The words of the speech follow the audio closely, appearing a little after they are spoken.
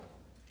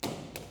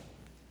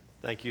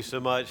Thank you so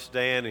much,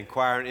 Dan and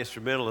choir and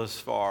instrumentalists,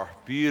 for our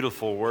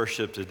beautiful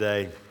worship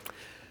today.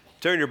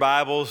 Turn your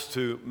Bibles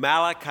to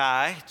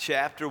Malachi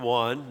chapter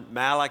 1.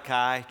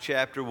 Malachi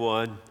chapter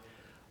 1,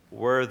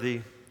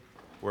 worthy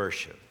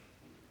worship.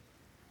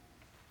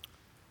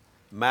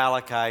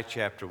 Malachi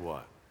chapter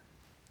 1.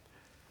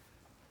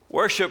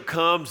 Worship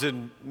comes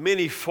in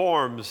many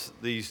forms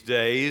these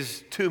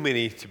days, too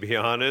many to be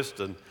honest,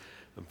 and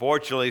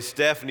unfortunately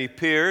Stephanie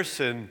Pierce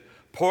in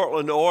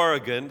Portland,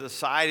 Oregon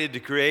decided to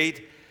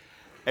create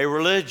a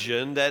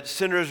religion that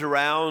centers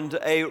around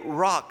a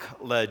rock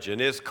legend.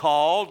 It's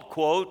called,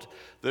 quote,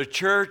 the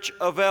Church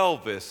of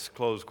Elvis,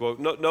 close quote.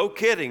 No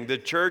kidding, the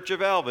Church of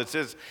Elvis.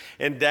 It's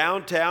in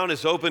downtown.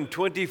 It's open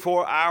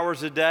 24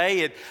 hours a day.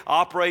 It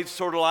operates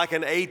sort of like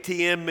an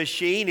ATM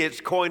machine.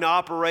 It's coin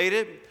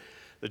operated.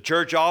 The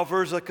church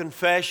offers a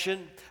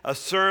confession, a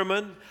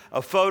sermon,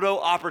 a photo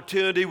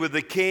opportunity with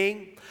the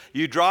king.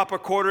 You drop a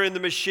quarter in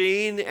the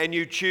machine and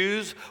you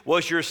choose,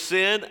 was your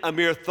sin a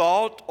mere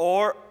thought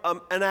or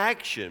an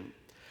action?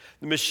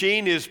 The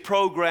machine is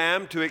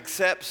programmed to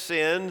accept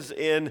sins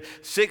in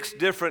 6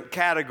 different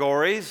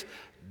categories: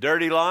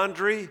 dirty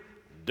laundry,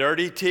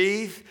 dirty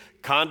teeth,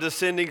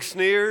 condescending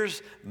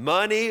sneers,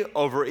 money,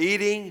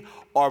 overeating,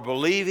 or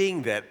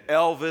believing that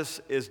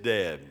Elvis is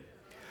dead.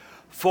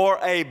 For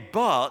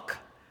 $1,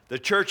 the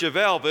Church of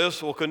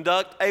Elvis will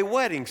conduct a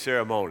wedding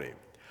ceremony.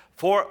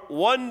 For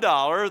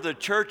 $1, the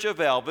Church of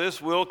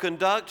Elvis will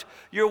conduct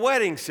your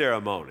wedding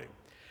ceremony.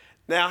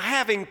 Now,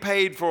 having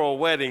paid for a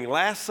wedding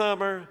last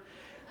summer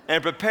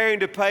and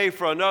preparing to pay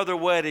for another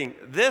wedding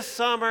this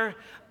summer,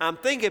 I'm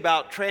thinking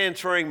about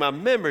transferring my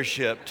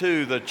membership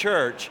to the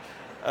Church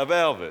of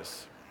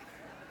Elvis.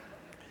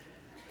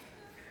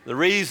 The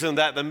reason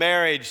that the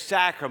marriage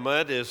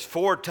sacrament is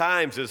 4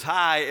 times as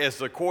high as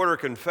the quarter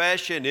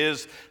confession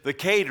is the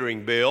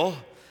catering bill.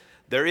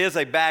 There is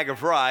a bag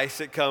of rice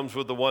that comes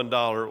with the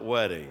 $1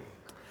 wedding.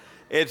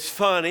 It's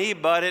funny,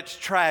 but it's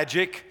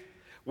tragic.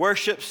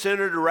 Worship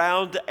centered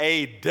around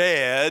a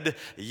dead,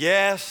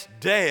 yes,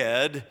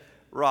 dead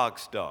rock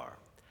star.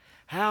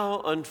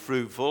 How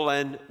unfruitful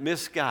and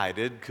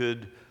misguided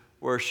could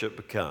worship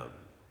become?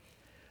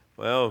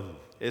 Well,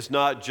 it's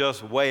not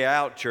just way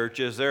out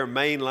churches. There are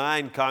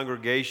mainline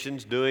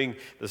congregations doing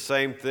the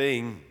same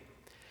thing.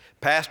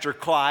 Pastor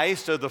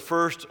Kleist of the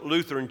First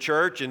Lutheran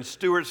Church in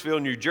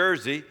Stewartsville, New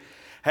Jersey,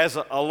 has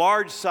a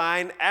large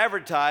sign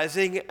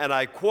advertising, and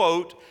I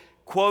quote,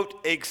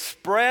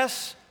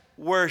 express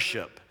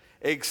worship.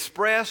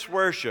 Express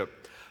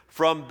worship.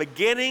 From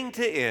beginning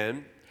to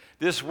end,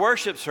 this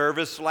worship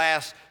service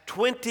lasts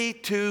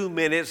 22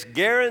 minutes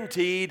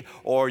guaranteed,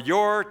 or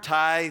your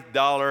tithe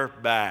dollar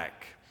back.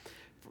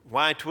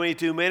 Why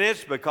 22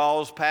 minutes?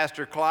 Because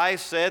Pastor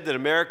Kleist said that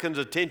Americans'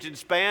 attention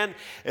span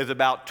is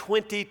about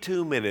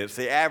 22 minutes.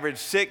 The average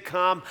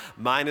sitcom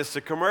minus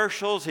the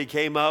commercials, he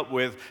came up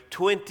with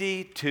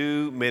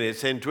 22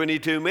 minutes. In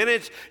 22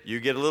 minutes, you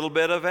get a little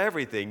bit of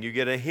everything. You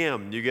get a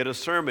hymn, you get a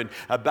sermon,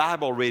 a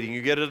Bible reading,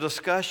 you get a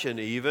discussion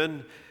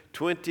even.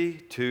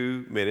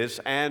 22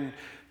 minutes. And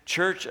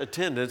church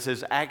attendance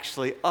is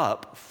actually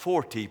up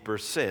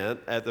 40%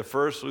 at the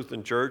First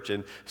Lutheran Church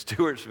in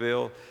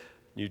Stewartsville,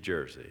 New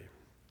Jersey.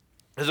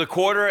 There's a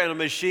quarter and a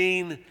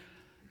machine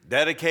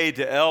dedicated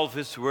to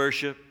Elvis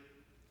worship.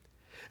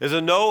 There's a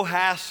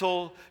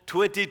no-hassle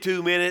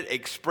 22-minute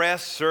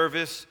express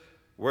service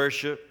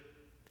worship.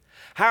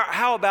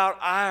 How about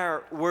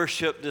our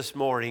worship this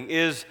morning?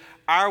 Is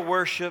our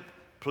worship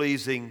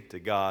pleasing to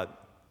God?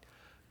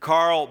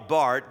 Karl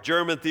Barth,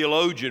 German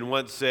theologian,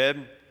 once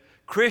said,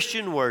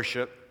 Christian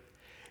worship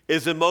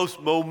is the most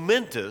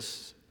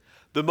momentous,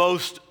 the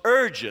most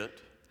urgent,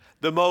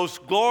 the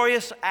most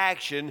glorious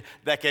action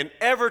that can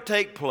ever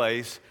take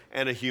place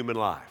in a human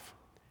life.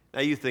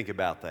 Now you think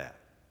about that.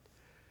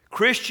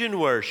 Christian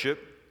worship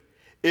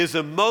is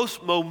the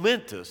most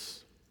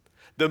momentous,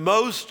 the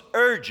most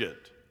urgent,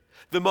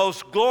 the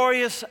most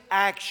glorious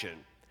action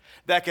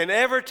that can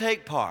ever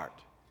take part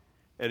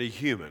in a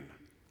human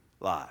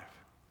life.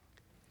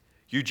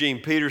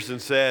 Eugene Peterson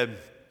said,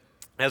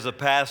 as a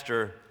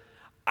pastor,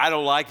 I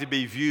don't like to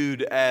be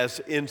viewed as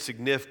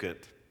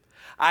insignificant.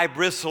 I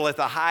bristle at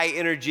the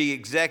high-energy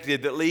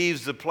executive that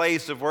leaves the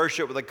place of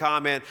worship with a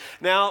comment,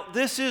 now,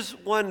 this is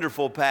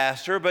wonderful,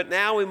 Pastor, but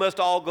now we must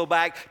all go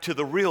back to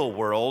the real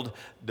world,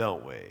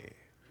 don't we?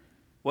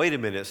 Wait a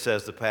minute,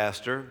 says the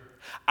pastor.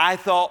 I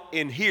thought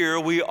in here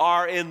we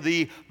are in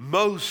the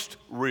most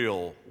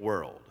real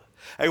world.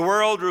 A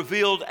world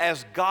revealed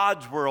as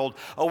God's world,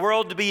 a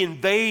world to be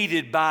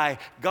invaded by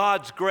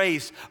God's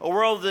grace, a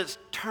world that's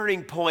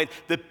turning point,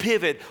 the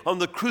pivot on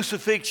the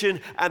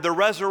crucifixion and the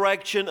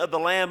resurrection of the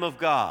Lamb of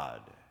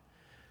God.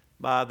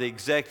 By the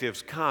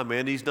executive's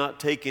comment, he's not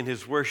taking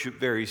his worship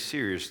very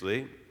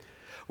seriously.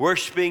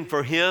 Worshiping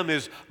for him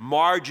is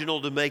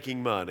marginal to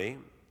making money.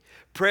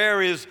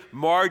 Prayer is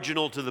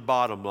marginal to the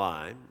bottom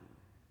line.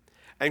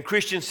 And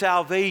Christian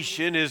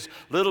salvation is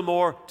little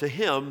more to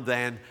him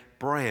than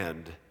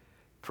brand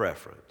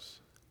preference.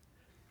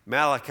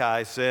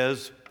 Malachi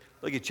says,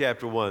 look at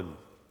chapter 1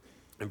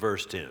 and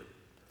verse 10.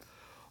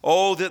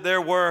 Oh, that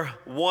there were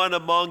one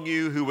among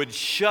you who would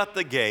shut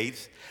the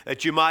gates,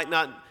 that you might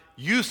not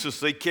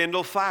uselessly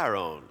kindle fire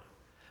on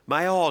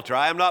my altar.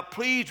 I am not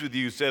pleased with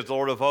you, says the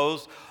Lord of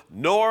hosts,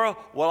 nor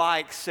will I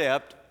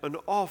accept an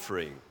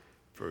offering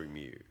from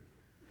you.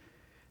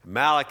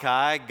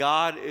 Malachi,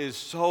 God is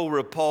so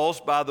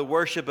repulsed by the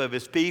worship of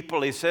his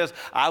people. He says,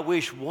 I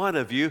wish one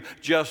of you,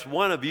 just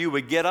one of you,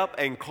 would get up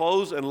and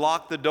close and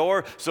lock the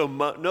door so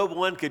no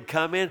one could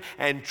come in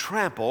and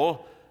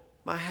trample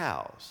my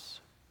house.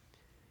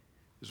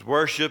 Is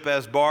worship,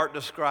 as Bart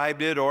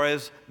described it, or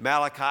as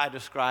Malachi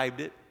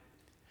described it,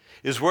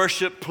 is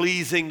worship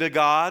pleasing to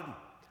God,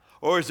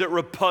 or is it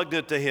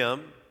repugnant to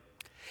him?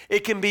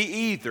 It can be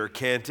either,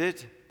 can't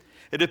it?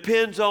 It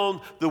depends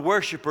on the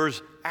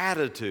worshiper's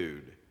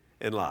attitude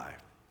in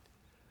life.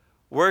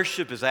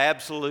 Worship is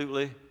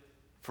absolutely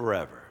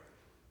forever.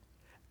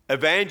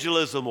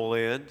 Evangelism will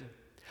end.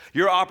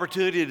 Your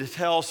opportunity to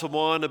tell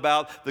someone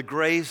about the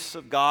grace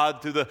of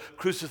God through the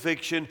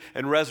crucifixion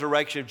and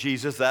resurrection of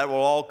Jesus, that will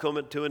all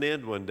come to an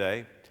end one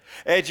day.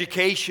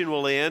 Education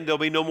will end. There'll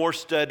be no more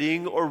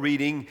studying or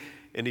reading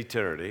in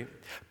eternity.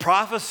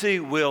 Prophecy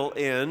will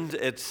end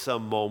at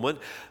some moment.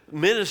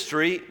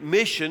 Ministry,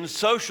 mission,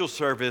 social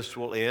service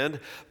will end,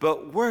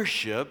 but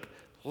worship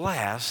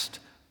lasts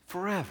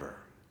forever.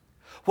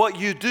 What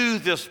you do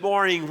this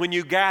morning when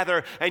you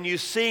gather and you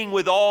sing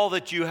with all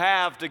that you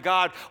have to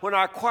God, when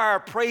our choir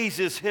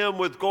praises Him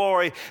with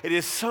glory, it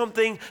is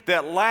something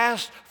that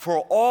lasts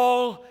for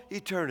all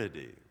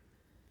eternity.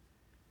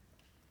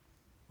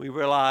 We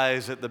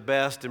realize that the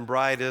best and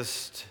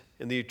brightest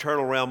in the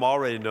eternal realm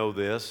already know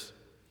this.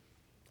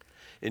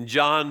 In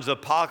John's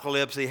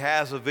apocalypse, he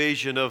has a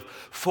vision of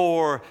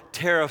four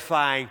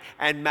terrifying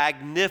and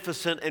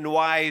magnificent and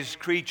wise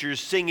creatures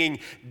singing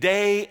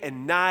day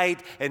and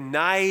night and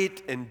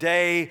night and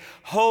day,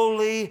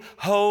 holy,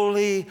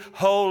 holy,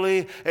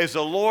 holy is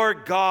the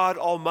Lord God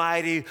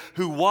Almighty,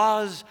 who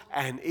was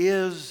and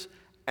is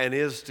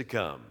to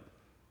come.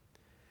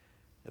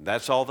 And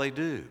that's all they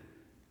do,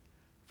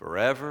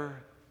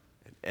 forever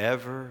and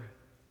ever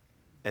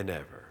and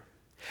ever.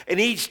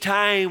 And each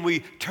time we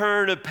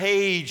turn a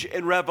page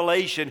in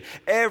Revelation,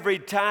 every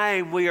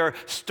time we are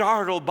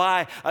startled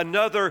by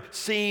another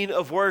scene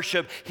of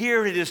worship.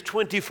 Here it is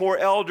 24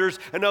 elders,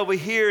 and over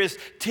here is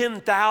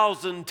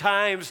 10,000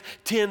 times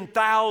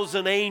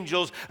 10,000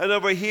 angels, and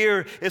over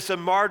here is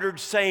some martyred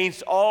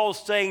saints all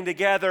saying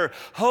together,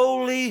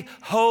 holy,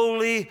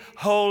 holy,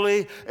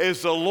 holy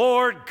is the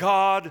Lord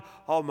God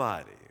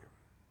Almighty.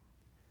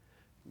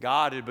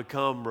 God had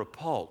become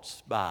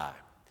repulsed by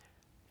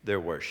their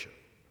worship,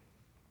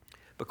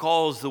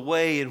 because the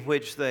way in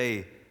which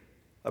they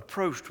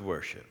approached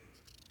worship,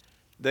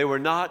 they were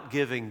not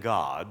giving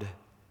God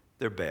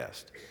their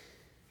best.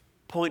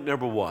 Point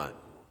number one,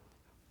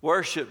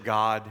 worship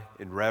God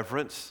in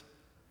reverence.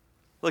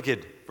 Look at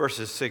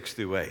verses 6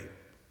 through 8.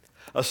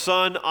 A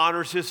son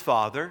honors his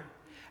father,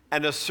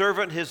 and a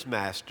servant his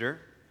master.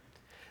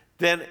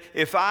 Then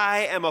if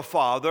I am a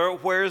father,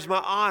 where is my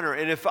honor?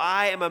 And if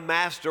I am a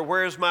master,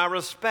 where is my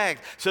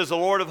respect? Says the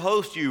Lord of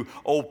hosts, you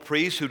old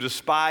priests who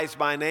despise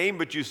my name,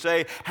 but you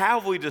say, how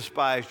have we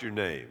despised your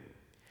name?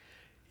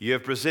 You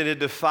have presented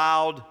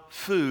defiled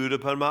food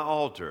upon my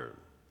altar.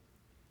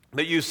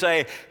 But you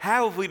say,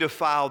 how have we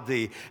defiled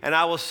thee? And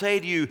I will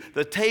say to you,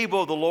 the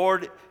table of the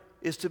Lord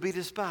is to be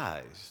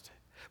despised.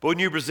 But when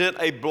you present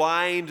a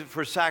blind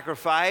for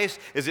sacrifice,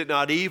 is it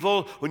not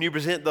evil? When you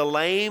present the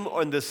lame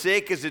or the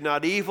sick, is it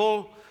not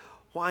evil?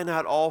 Why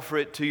not offer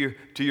it to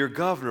your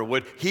governor?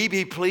 Would he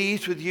be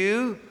pleased with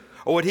you?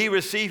 Or would he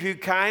receive you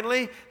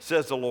kindly?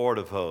 Says the Lord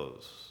of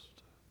hosts.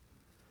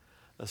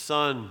 A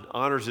son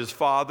honors his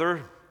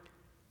father.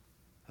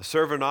 A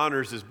servant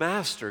honors his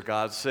master,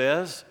 God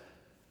says.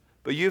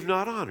 But you've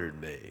not honored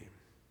me.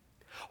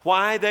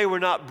 Why? They were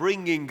not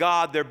bringing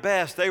God their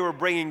best. They were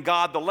bringing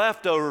God the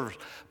leftovers,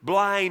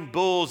 blind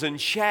bulls and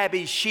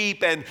shabby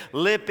sheep and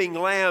limping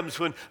lambs,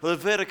 when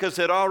Leviticus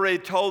had already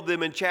told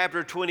them in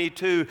chapter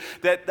 22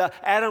 that the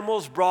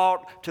animals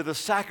brought to the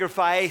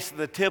sacrifice in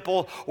the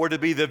temple were to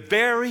be the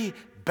very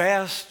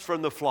best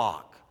from the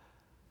flock,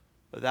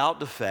 without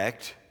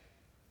defect,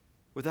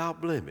 without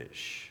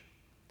blemish.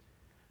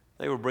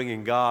 They were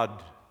bringing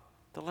God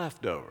the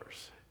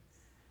leftovers.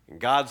 And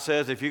God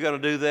says, if you're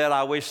going to do that,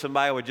 I wish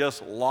somebody would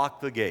just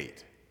lock the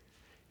gate.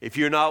 If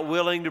you're not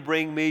willing to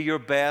bring me your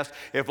best,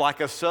 if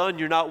like a son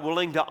you're not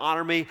willing to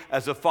honor me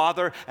as a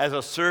father, as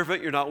a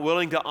servant, you're not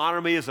willing to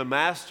honor me as a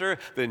master,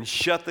 then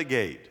shut the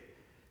gate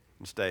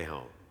and stay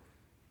home.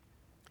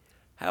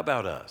 How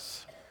about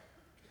us?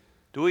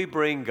 Do we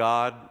bring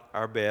God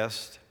our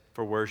best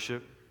for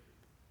worship?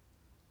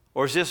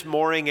 Or is this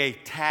morning a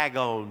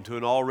tag-on to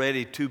an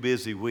already too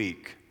busy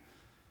week?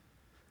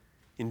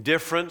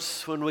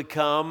 Indifference when we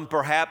come,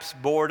 perhaps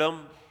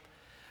boredom,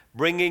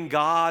 bringing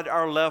God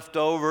our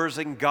leftovers,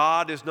 and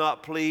God is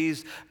not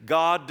pleased.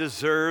 God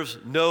deserves,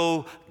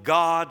 no,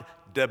 God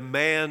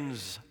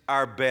demands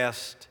our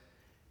best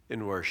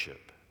in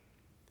worship.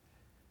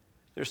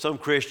 There's some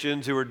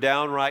Christians who are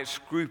downright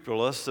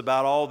scrupulous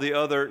about all the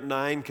other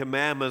 9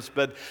 commandments,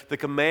 but the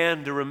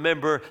command to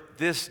remember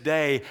this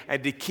day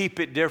and to keep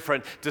it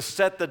different, to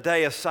set the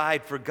day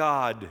aside for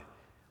God,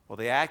 well,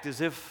 they act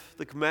as if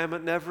the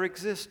commandment never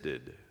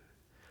existed.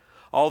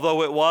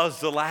 Although it was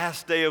the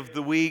last day of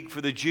the week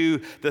for the Jew,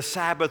 the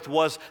Sabbath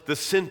was the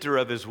center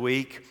of his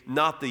week,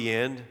 not the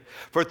end.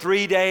 For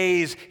 3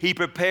 days he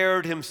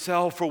prepared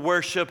himself for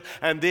worship,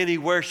 and then he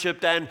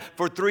worshiped, and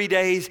for 3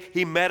 days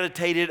he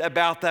meditated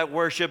about that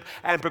worship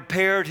and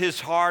prepared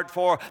his heart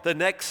for the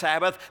next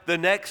Sabbath, the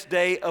next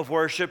day of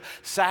worship.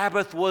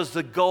 Sabbath was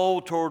the goal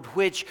toward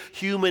which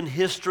human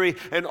history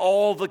and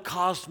all the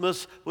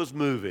cosmos was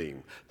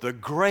moving, the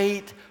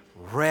great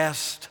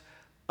rest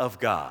of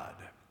God.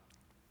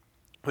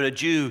 When a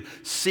Jew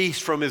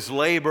ceased from his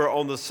labor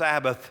on the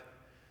Sabbath,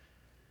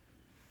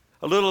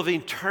 a little of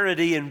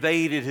eternity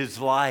invaded his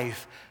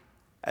life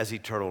as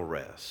eternal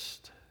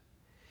rest.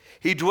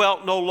 He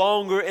dwelt no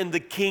longer in the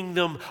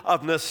kingdom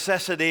of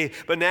necessity,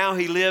 but now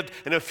he lived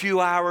in a few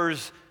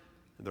hours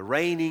in the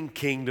reigning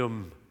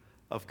kingdom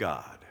of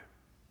God.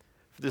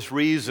 For this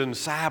reason,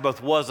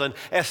 Sabbath was an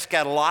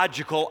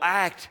eschatological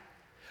act.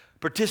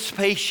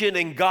 Participation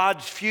in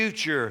God's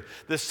future.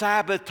 The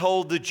Sabbath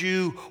told the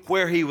Jew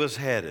where he was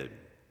headed.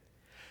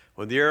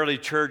 When the early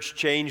church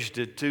changed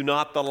it to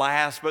not the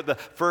last, but the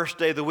first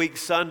day of the week,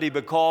 Sunday,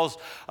 because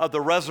of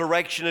the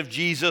resurrection of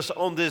Jesus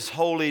on this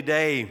holy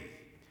day,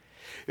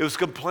 it was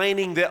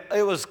proclaiming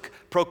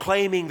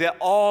that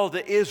all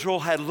that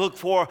Israel had looked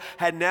for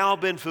had now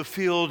been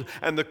fulfilled,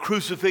 and the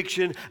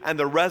crucifixion and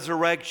the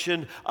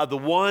resurrection of the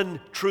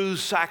one true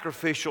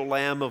sacrificial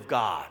Lamb of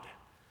God.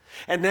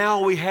 And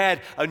now we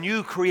had a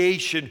new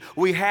creation,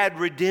 we had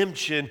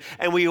redemption,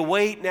 and we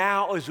await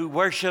now as we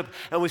worship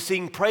and we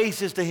sing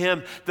praises to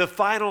Him, the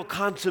final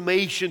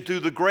consummation through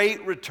the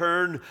great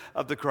return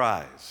of the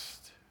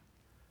Christ.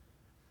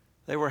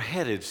 They were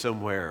headed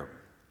somewhere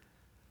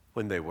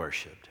when they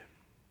worshiped.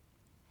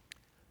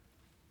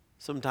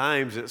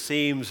 Sometimes it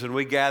seems when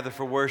we gather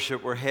for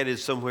worship, we're headed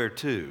somewhere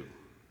too,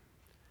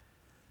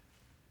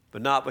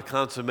 but not the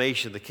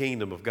consummation of the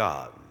kingdom of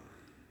God.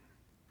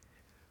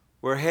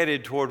 We're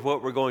headed toward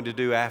what we're going to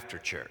do after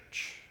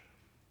church.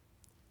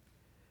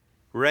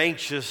 We're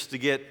anxious to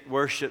get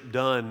worship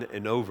done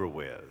and over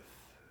with.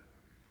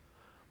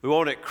 We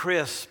want it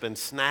crisp and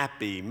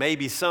snappy,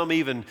 maybe some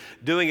even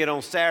doing it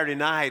on Saturday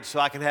night so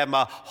I can have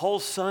my whole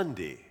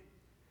Sunday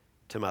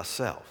to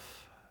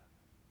myself.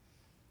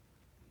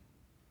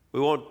 We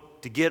want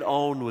to get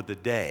on with the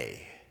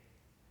day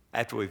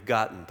after we've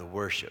gotten the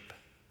worship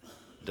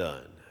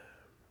done.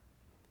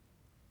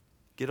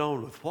 Get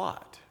on with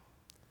what?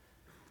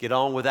 Get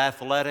on with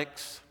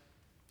athletics,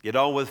 get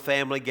on with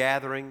family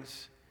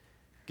gatherings,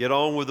 get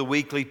on with the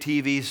weekly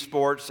TV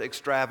sports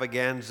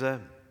extravaganza.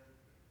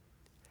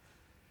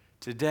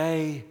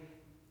 Today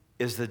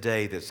is the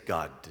day that's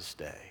God's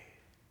day.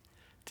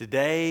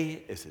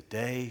 Today is a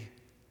day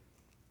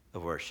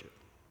of worship.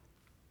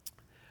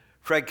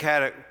 Fred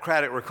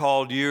Craddock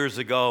recalled years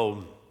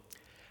ago,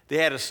 they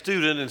had a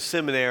student in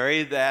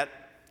seminary that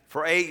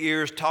for 8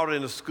 years taught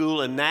in a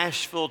school in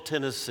Nashville,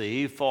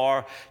 Tennessee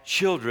for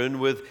children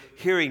with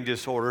hearing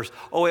disorders.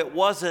 Oh, it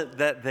wasn't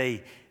that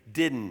they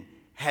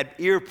had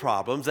ear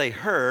problems. They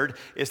heard,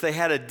 is they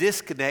had a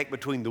disconnect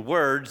between the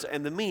words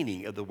and the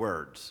meaning of the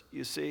words,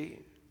 you see.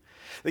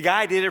 The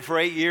guy did it for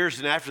 8 years,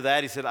 and after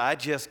that he said, I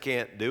just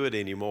can't do it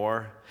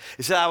anymore.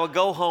 He said, I would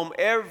go home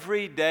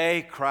every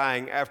day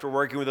crying after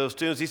working with those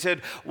students. He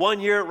said, one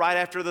year, right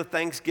after the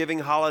Thanksgiving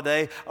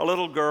holiday, a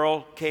little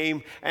girl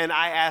came, and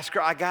I asked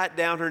her, I got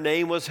down, her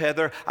name was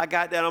Heather. I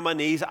got down on my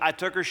knees, I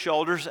took her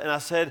shoulders, and I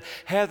said,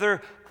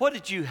 Heather, what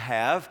did you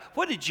have?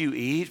 What did you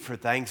eat for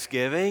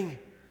Thanksgiving?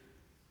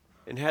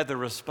 And Heather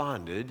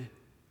responded,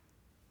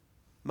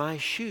 my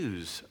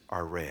shoes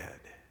are red.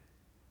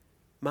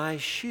 My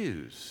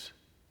shoes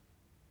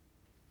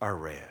are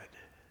red.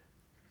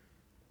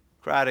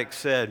 Craddock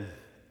said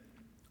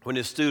when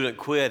his student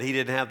quit, he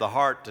didn't have the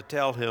heart to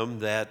tell him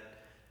that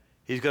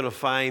he's going to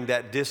find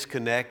that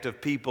disconnect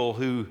of people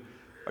who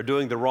are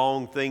doing the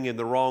wrong thing in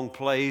the wrong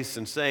place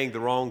and saying the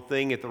wrong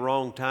thing at the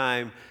wrong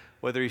time,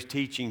 whether he's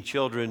teaching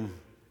children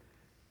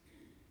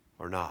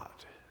or not.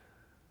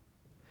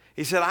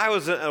 He said, I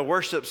was at a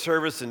worship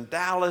service in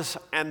Dallas,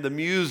 and the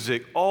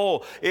music,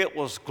 oh, it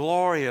was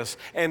glorious.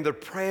 And the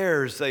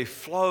prayers, they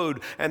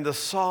flowed, and the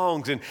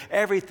songs, and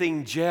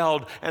everything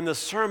gelled, and the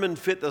sermon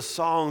fit the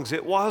songs.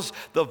 It was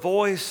the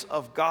voice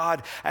of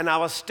God. And I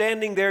was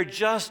standing there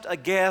just a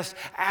guest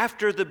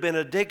after the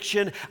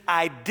benediction.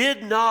 I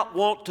did not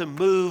want to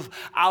move.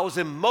 I was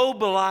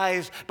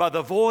immobilized by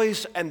the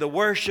voice and the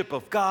worship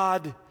of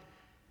God.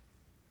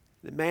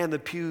 The man in the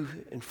pew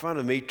in front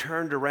of me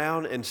turned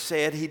around and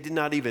said, he did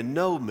not even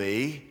know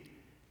me,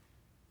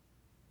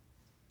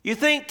 you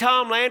think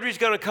Tom Landry's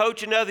going to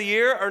coach another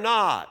year or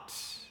not?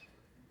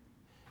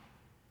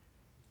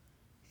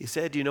 He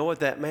said, do you know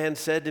what that man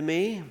said to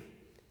me?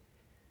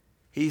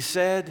 He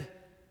said,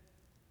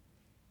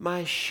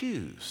 my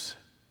shoes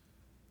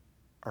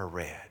are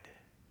red.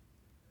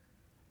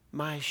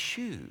 My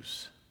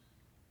shoes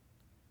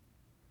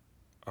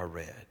are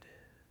read.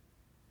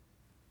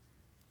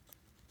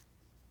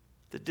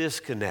 The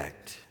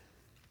disconnect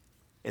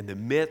in the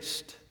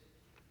midst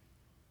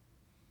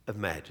of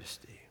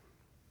majesty.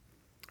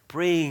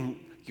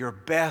 Bring your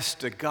best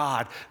to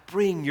God.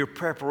 Bring your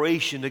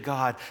preparation to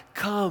God.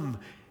 Come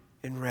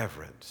in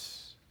reverence.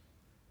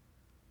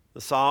 The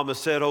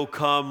psalmist said, "Oh,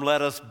 come,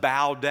 let us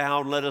bow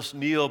down, let us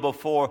kneel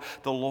before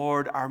the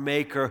Lord our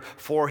Maker,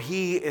 for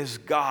He is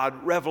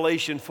God."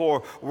 Revelation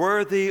 4,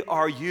 "Worthy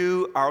are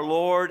you, our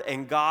Lord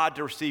and God,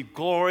 to receive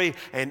glory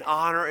and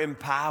honor and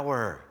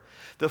power."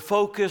 The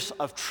focus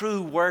of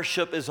true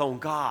worship is on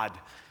God.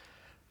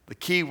 The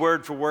key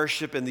word for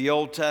worship in the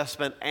Old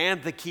Testament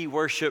and the key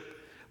word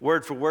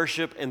for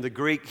worship in the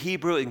Greek,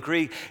 Hebrew and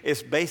Greek,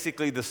 is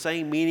basically the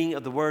same meaning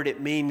of the word. It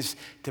means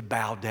to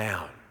bow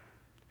down,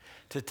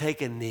 to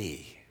take a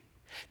knee,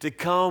 to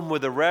come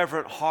with a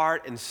reverent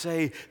heart and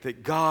say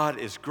that God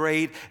is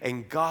great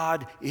and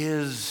God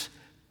is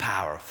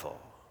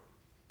powerful.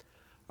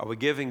 Are we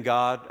giving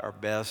God our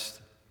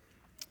best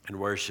in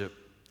worship?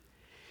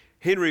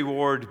 Henry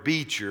Ward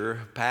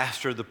Beecher,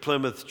 pastor of the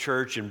Plymouth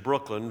Church in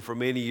Brooklyn for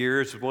many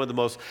years, was one of the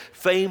most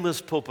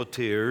famous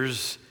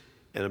pulpiteers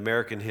in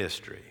American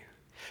history.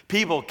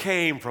 People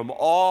came from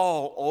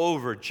all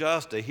over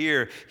just to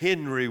hear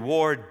Henry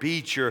Ward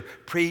Beecher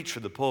preach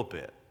from the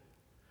pulpit.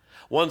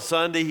 One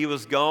Sunday he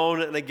was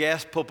gone and a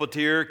guest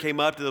pulpiteer came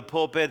up to the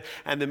pulpit,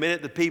 and the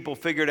minute the people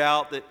figured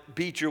out that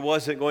Beecher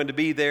wasn't going to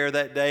be there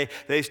that day,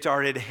 they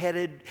started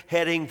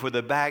heading for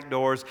the back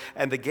doors,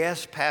 and the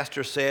guest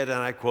pastor said, and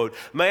I quote,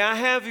 "May I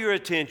have your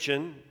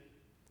attention?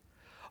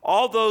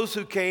 All those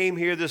who came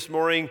here this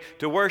morning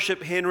to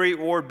worship Henry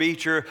Ward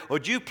Beecher,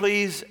 would you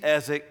please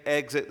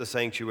exit the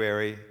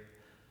sanctuary?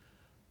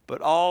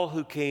 But all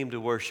who came to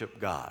worship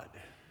God,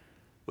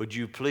 would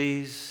you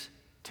please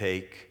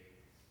take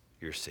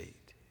your seat?"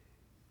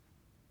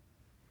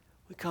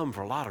 We come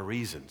for a lot of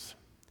reasons.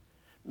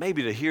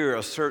 Maybe to hear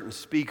a certain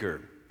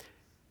speaker,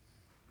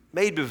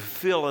 maybe to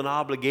fulfill an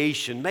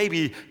obligation,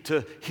 maybe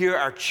to hear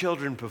our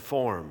children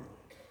perform,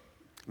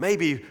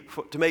 maybe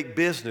to make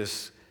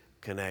business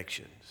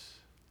connections.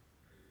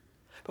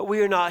 But we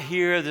are not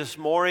here this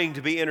morning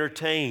to be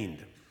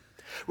entertained.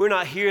 We're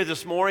not here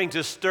this morning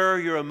to stir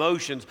your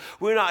emotions.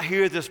 We're not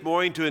here this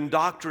morning to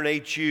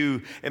indoctrinate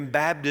you in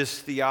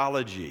Baptist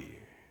theology.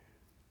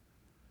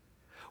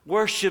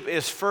 Worship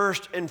is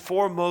first and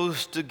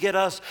foremost to get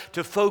us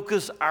to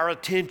focus our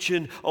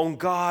attention on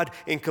God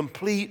in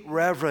complete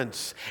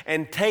reverence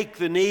and take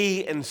the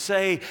knee and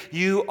say,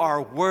 "You are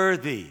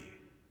worthy.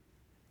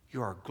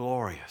 You are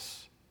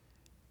glorious.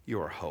 You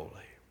are holy."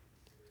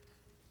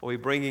 Are we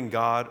bringing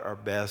God our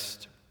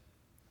best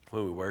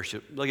when we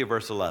worship? Look at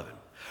verse 11.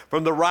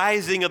 "From the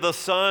rising of the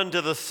sun to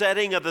the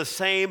setting of the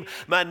same,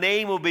 my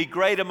name will be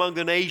great among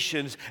the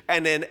nations,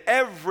 and in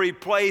every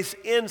place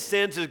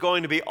incense is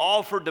going to be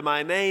offered to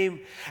my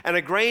name, and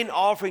a grain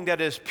offering that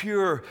is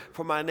pure,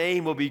 for my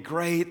name will be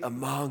great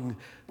among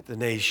the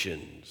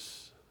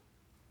nations."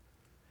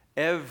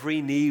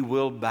 Every knee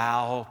will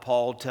bow,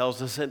 Paul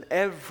tells us, and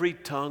every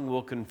tongue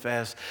will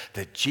confess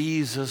that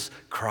Jesus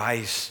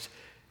Christ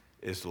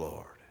is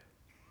Lord.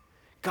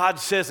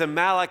 God says in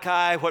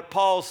Malachi what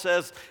Paul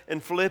says in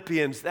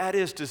Philippians, that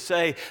is to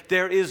say,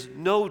 there is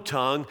no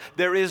tongue,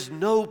 there is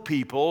no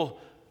people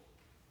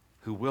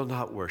who will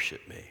not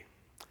worship me.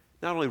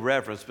 Not only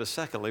reverence, but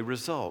secondly,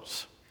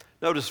 results.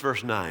 Notice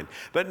verse 9.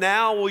 "But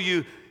now will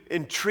you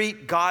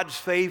entreat God's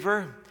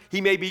favor? He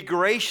may be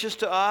gracious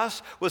to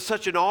us with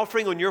such an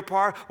offering on your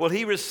part. Will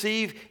He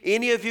receive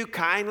any of you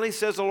kindly,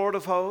 says the Lord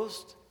of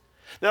hosts?"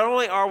 Not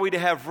only are we to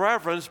have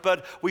reverence,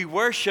 but we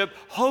worship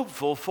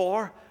hopeful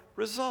for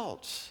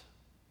results.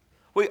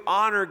 We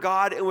honor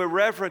God and we're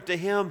reverent to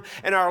Him,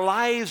 and our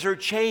lives are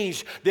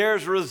changed.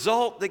 There's a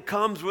result that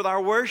comes with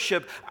our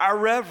worship, our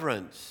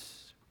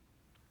reverence.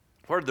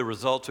 What are the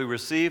results we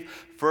receive?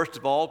 First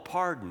of all,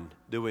 pardon,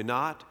 do we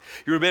not?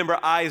 You remember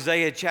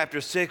Isaiah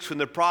chapter 6 when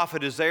the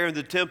prophet is there in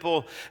the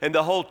temple and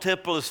the whole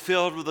temple is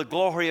filled with the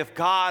glory of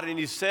God, and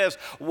he says,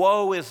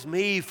 "Woe is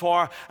me,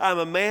 for I'm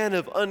a man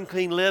of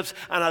unclean lips,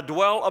 and I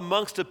dwell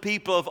amongst a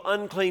people of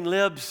unclean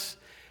lips."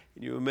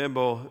 And you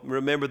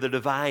remember the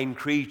divine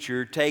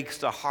creature takes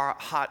the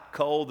hot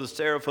coal, the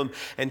seraphim,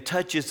 and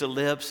touches the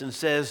lips and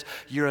says,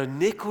 "Your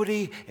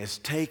iniquity is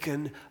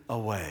taken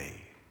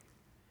away."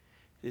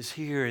 It is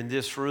here in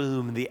this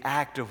room, in the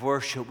act of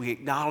worship, we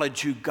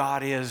acknowledge who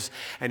God is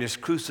and His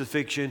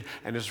crucifixion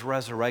and His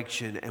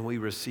resurrection, and we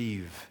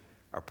receive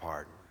our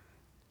pardon.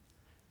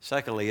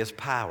 Secondly, His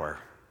power.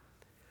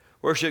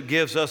 Worship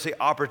gives us the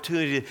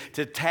opportunity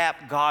to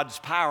tap God's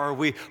power.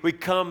 We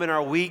come in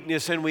our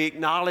weakness and we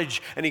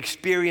acknowledge and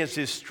experience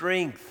His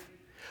strength.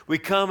 We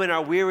come in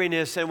our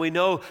weariness and we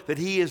know that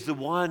He is the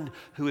one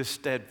who is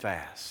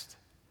steadfast.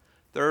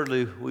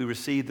 Thirdly, we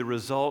receive the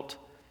result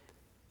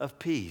of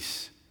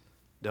peace,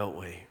 don't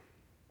we?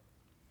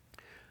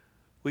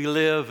 We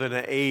live in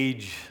an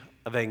age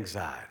of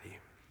anxiety.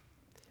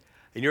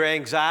 And your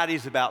anxiety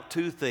is about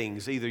two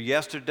things, either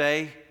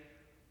yesterday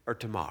or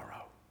tomorrow.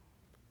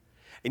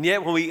 And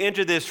yet when we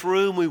enter this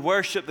room, we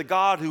worship the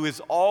God who is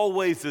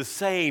always the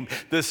same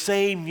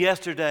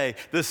yesterday,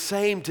 the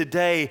same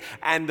today,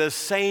 and the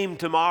same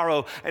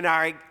tomorrow, and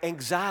our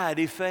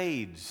anxiety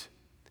fades.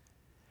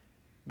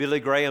 Billy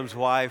Graham's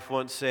wife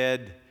once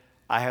said,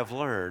 "I have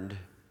learned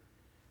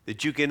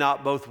that you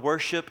cannot both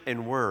worship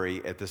and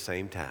worry at the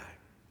same time."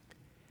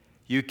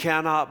 You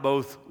cannot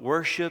both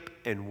worship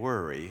and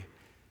worry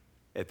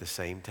at the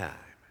same time.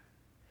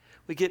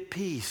 We get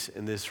peace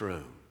in this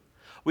room.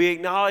 We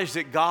acknowledge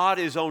that God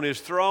is on His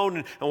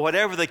throne, and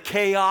whatever the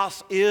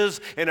chaos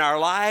is in our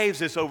lives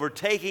that's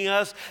overtaking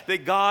us,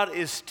 that God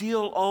is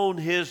still on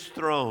His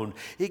throne.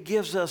 It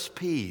gives us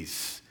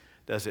peace,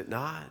 does it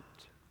not?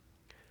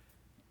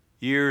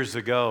 Years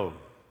ago,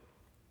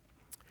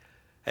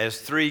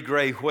 as 3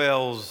 gray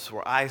whales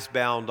were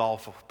icebound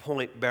off of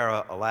Point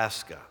Barrow,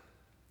 Alaska,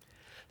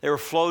 they were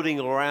floating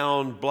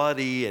around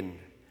bloody and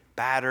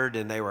battered,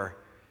 and they were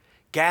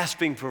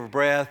gasping for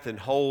breath in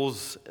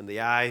holes in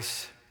the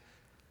ice.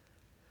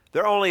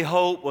 Their only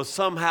hope was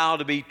somehow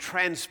to be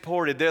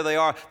transported. There they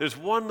are. There's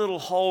one little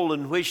hole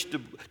in which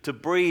to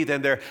breathe,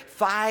 and they're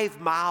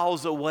 5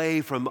 miles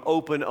away from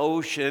open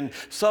ocean.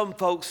 Some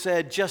folks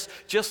said, just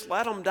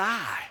let them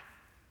die.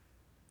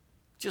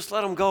 Just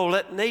let them go.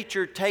 Let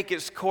nature take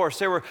its course.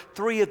 There were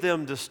 3 of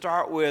them to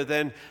start with,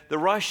 and the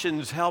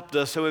Russians helped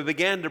us, so we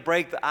began to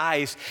break the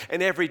ice.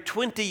 And every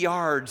 20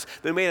 yards,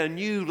 they made a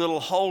new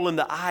little hole in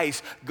the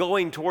ice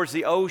going towards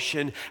the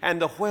ocean,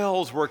 and the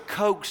whales were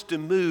coaxed to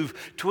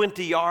move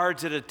 20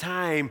 yards at a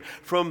time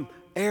from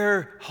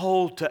air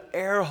hole to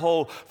air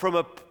hole, from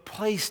a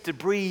place to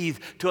breathe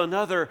to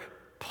another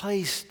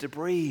place to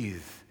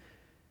breathe.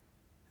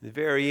 In the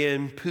very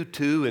end,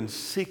 Putu and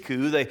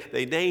Siku,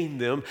 they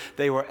named them,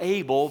 they were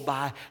able,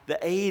 by the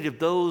aid of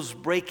those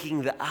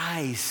breaking the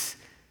ice,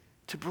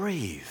 to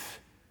breathe,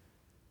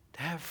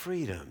 to have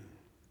freedom.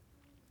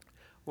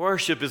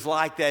 Worship is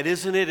like that,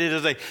 isn't it? It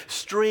is a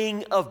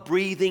string of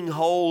breathing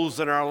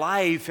holes in our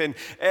life, and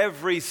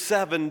every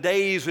 7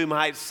 days, we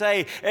might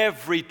say,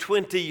 every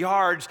 20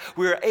 yards,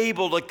 we're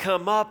able to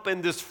come up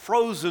in this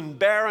frozen,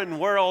 barren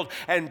world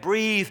and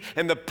breathe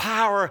in the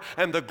power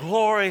and the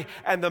glory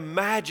and the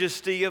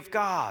majesty of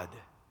God.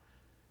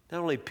 Not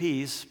only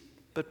peace,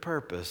 but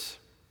purpose.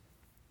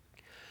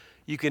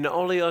 You can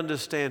only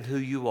understand who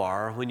you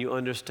are when you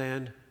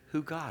understand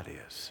who God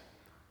is.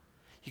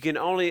 You can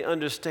only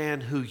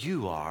understand who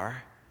you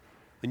are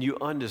when you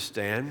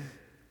understand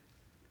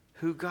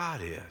who God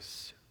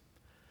is.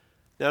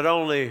 Not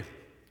only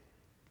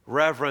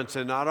reverence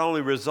and not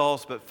only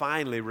results, but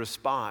finally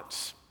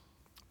response.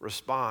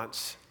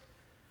 Response.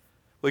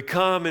 We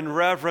come in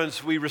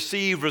reverence, we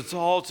receive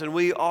results, and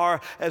we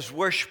are, as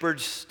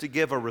worshipers, to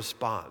give a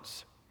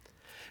response.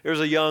 There's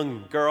a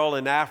young girl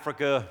in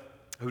Africa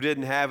who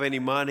didn't have any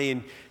money,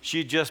 and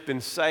she'd just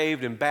been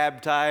saved and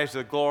baptized to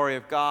the glory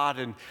of God,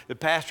 and the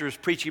pastor was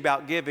preaching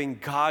about giving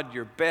God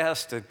your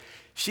best, and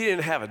she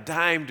didn't have a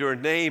dime to her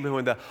name, and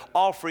when the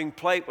offering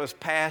plate was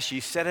passed,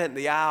 she set it in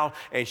the aisle,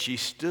 and she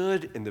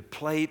stood in the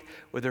plate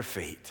with her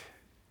feet.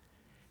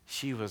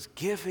 She was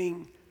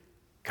giving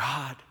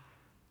God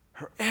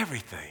her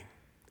everything.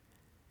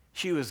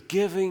 She was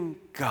giving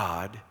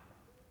God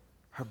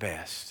her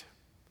best.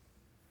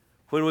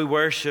 When we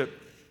worship,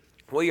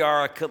 we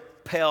are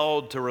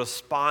compelled to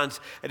respond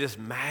at His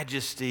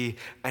majesty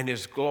and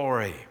His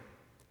glory.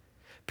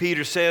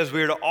 Peter says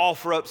we are to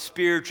offer up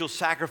spiritual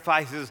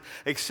sacrifices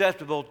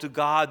acceptable to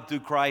God through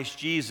Christ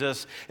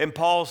Jesus. And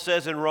Paul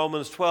says in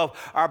Romans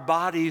 12, our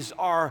bodies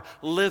are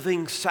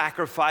living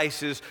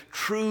sacrifices,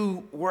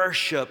 true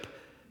worship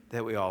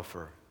that we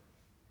offer.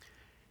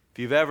 If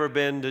you've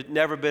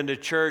never been to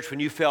church, when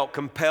you felt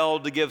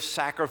compelled to give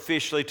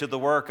sacrificially to the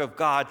work of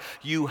God,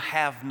 you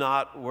have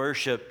not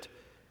worshiped.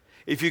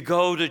 If you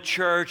go to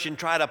church and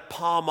try to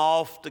palm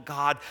off to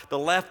God the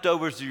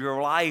leftovers of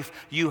your life,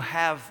 you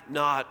have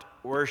not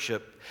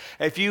worshiped.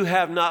 If you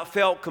have not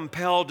felt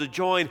compelled to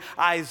join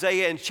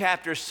Isaiah in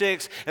chapter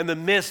 6 in the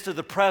midst of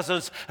the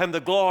presence and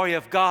the glory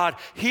of God,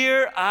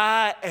 here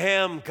I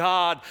am,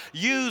 God,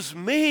 use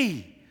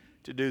me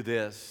to do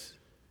this,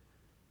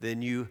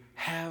 then you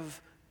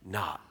have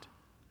not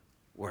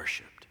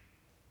worshiped.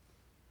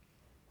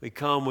 We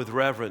come with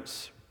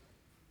reverence.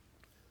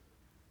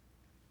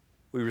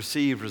 We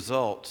receive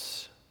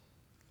results,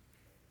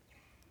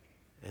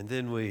 and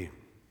then we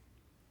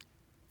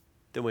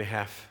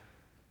have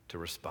to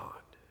respond.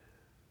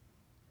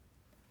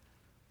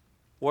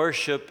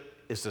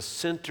 Worship is the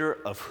center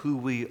of who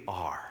we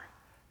are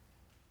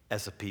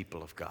as a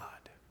people of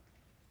God.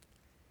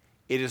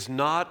 It is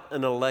not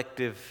an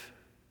elective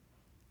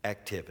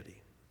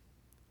activity.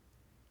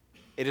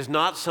 It is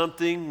not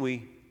something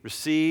we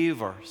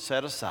receive or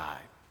set aside.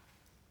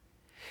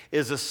 It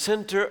is the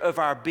center of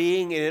our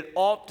being, and it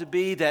ought to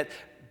be that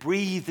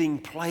breathing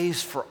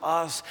place for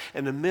us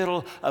in the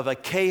middle of a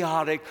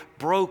chaotic,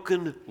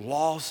 broken,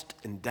 lost,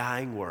 and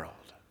dying world.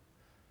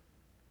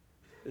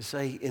 To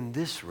say, in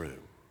this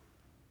room,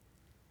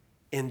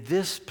 in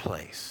this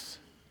place,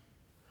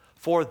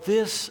 for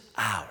this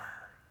hour,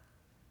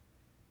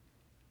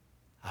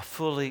 I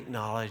fully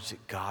acknowledge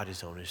that God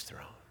is on his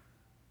throne.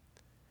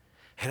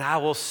 And I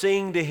will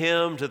sing to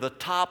him to the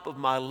top of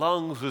my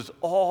lungs with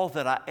all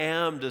that I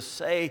am to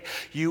say,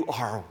 you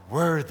are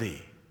worthy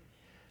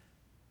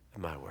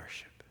of my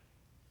worship.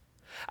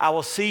 I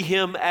will see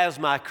him as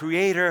my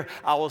creator.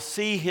 I will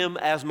see him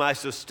as my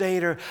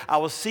sustainer. I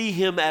will see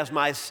him as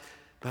my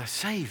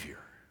Savior.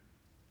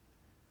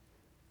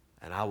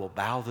 And I will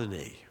bow the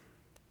knee.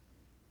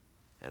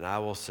 And I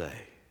will say,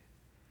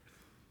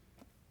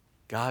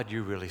 God,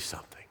 you're really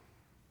something.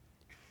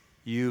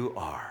 You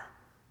are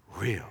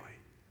really,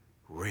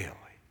 really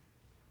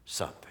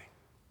something.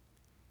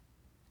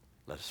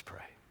 Let us pray.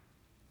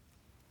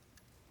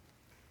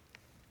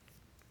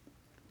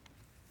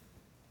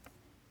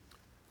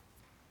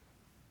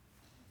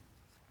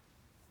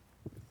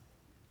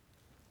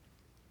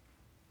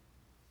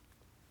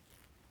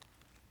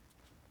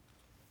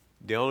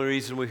 The only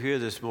reason we're here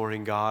this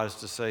morning, God, is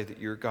to say that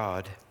you're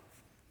God,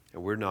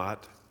 and we're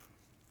not.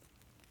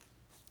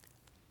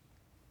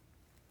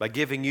 By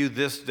giving you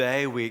this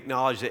day, we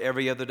acknowledge that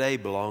every other day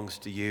belongs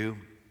to you.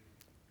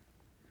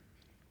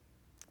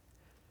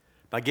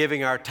 By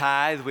giving our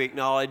tithe, we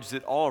acknowledge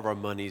that all of our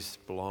monies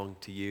belong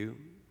to you.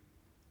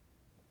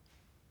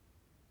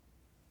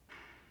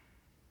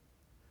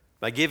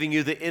 By giving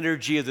you the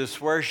energy of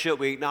this worship,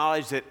 we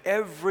acknowledge that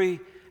every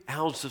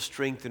ounce of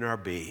strength in our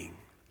being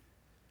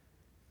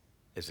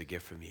is a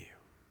gift from you.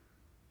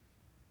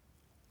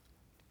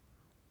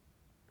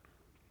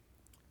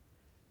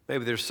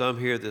 Maybe there's some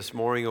here this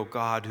morning, oh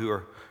God,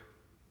 who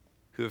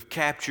have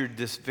captured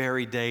this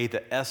very day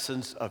the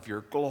essence of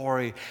your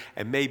glory,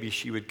 and maybe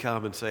she would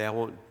come and say, I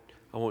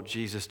want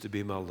Jesus to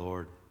be my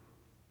Lord.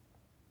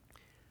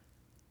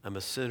 I'm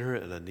a sinner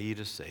and I need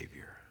a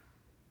Savior.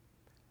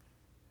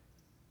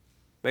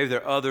 Maybe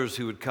there are others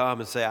who would come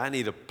and say, I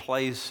need a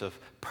place of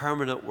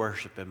permanent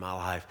worship in my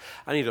life.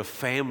 I need a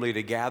family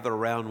to gather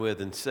around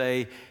with and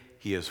say,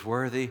 he is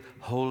worthy,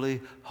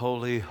 holy,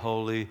 holy,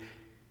 holy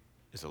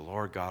is the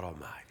Lord God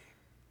Almighty.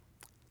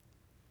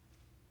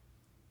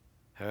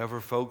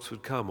 However folks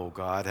would come, oh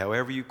God,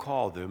 however you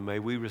call them, may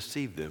we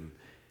receive them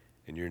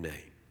in your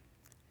name.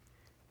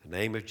 In the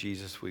name of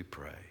Jesus we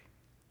pray.